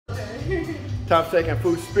Top Steak and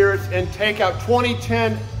Food Spirits and Takeout,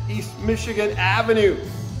 2010 East Michigan Avenue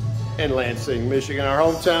in Lansing, Michigan, our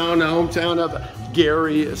hometown, the hometown of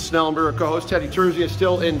Gary Snellenberger. Co-host Teddy Terzi is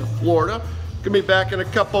still in Florida. Gonna be back in a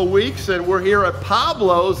couple weeks, and we're here at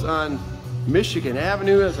Pablo's on Michigan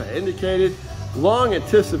Avenue, as I indicated. Long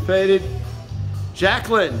anticipated.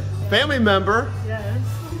 Jacqueline, family member. Yes.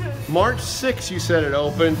 March 6th, you said it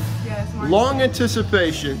opened. Yes. March Long 6th.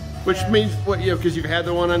 anticipation, which Yes. means what, you know, because you've had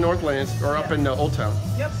the one on North Lansing or up in Old Town.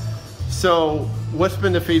 Yep. So, what's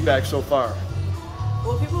been the feedback so far?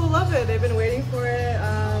 Well, people love it. They've been waiting for it.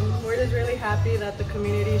 We're just really happy that the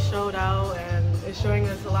community showed out and is showing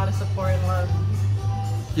us a lot of support and love.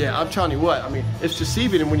 Yeah, I'm telling you what. I mean, it's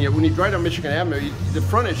deceiving, and when you drive down Michigan Avenue, the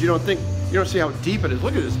frontage, you don't see how deep it is.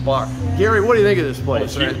 Look at this bar. Yeah. Gary, what do you think of this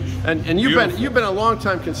place? Oh, it's huge. And you've been a long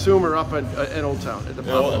time consumer up in Old Town at the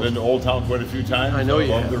Pablo's. I've been to Old Town quite a few times. I know you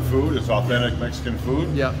love have. their food. It's authentic Mexican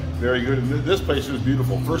food. Yeah. Very good. And this place is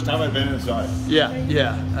beautiful. First time I've been inside.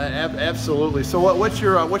 Yeah, absolutely. So what's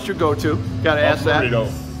your go-to? Got to ask that. Burrito.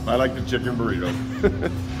 I like the chicken burrito.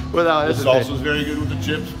 Without The hesitation. salsa's very good with the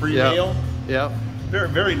chips pre-meal. Yeah. Very,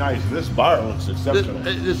 very nice. This bar looks exceptional.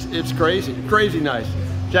 It's crazy nice.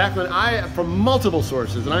 Jacqueline, I, from multiple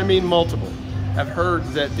sources, and I mean multiple, have heard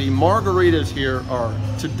that the margaritas here are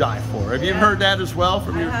to die for. Have you heard that as well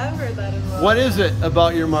from I have heard that as well. What is it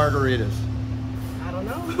about your margaritas? I don't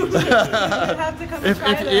know. You have to come and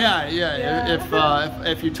try them. Yeah.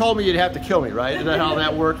 If you told me, you'd have to kill me, right? Isn't that how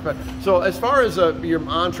that works? But so as far as your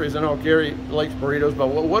entrees, I know Gary likes burritos, but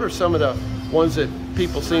what are some of the ones that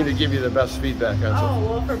people seem to give you the best feedback on? Oh,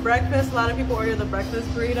 well, for breakfast, a lot of people order the breakfast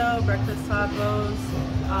burrito, breakfast tacos.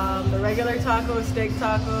 The regular tacos, steak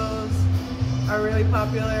tacos are really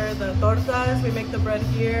popular. The tortas, we make the bread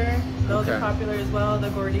here. Those are popular as well. The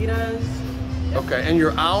gorditas. Yep. Okay, and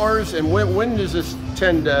your hours, and when does this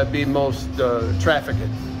tend to be most trafficked?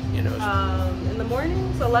 You know, In the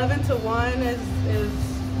mornings, 11 to 1 is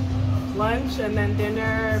lunch, and then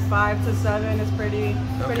dinner 5 to 7 is pretty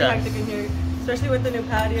hectic in here, especially with the new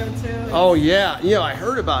patio too. Oh yeah, I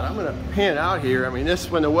heard about it. I'm gonna pan it out here. I mean, this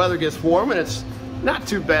when the weather gets warm, and it's not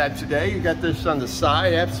too bad today. You got this on the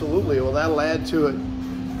side, absolutely. Well, that'll add to it.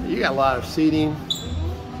 You got a lot of seating.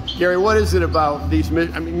 Gary, what is it about these?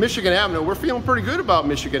 I mean, Michigan Avenue. We're feeling pretty good about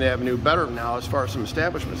Michigan Avenue. Better now as far as some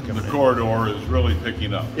establishments coming in. The corridor is really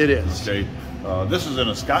picking up. It is. Okay. This is in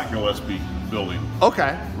a Scott Gillespie building.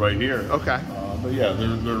 Okay. Right here. Okay. But yeah,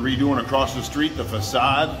 they're redoing across the street the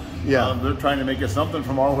facade. Yeah. They're trying to make it something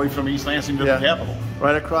from all the way from East Lansing to the Capitol.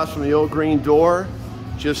 Right across from the old green door,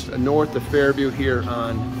 just north of Fairview here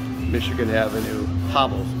on Michigan Avenue,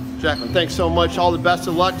 Pablo's. Jacqueline, thanks so much. All the best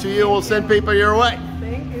of luck to you. We'll send people your way.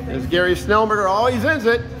 Thank you. As Gary Snellenberger always ends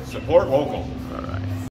it. Support local.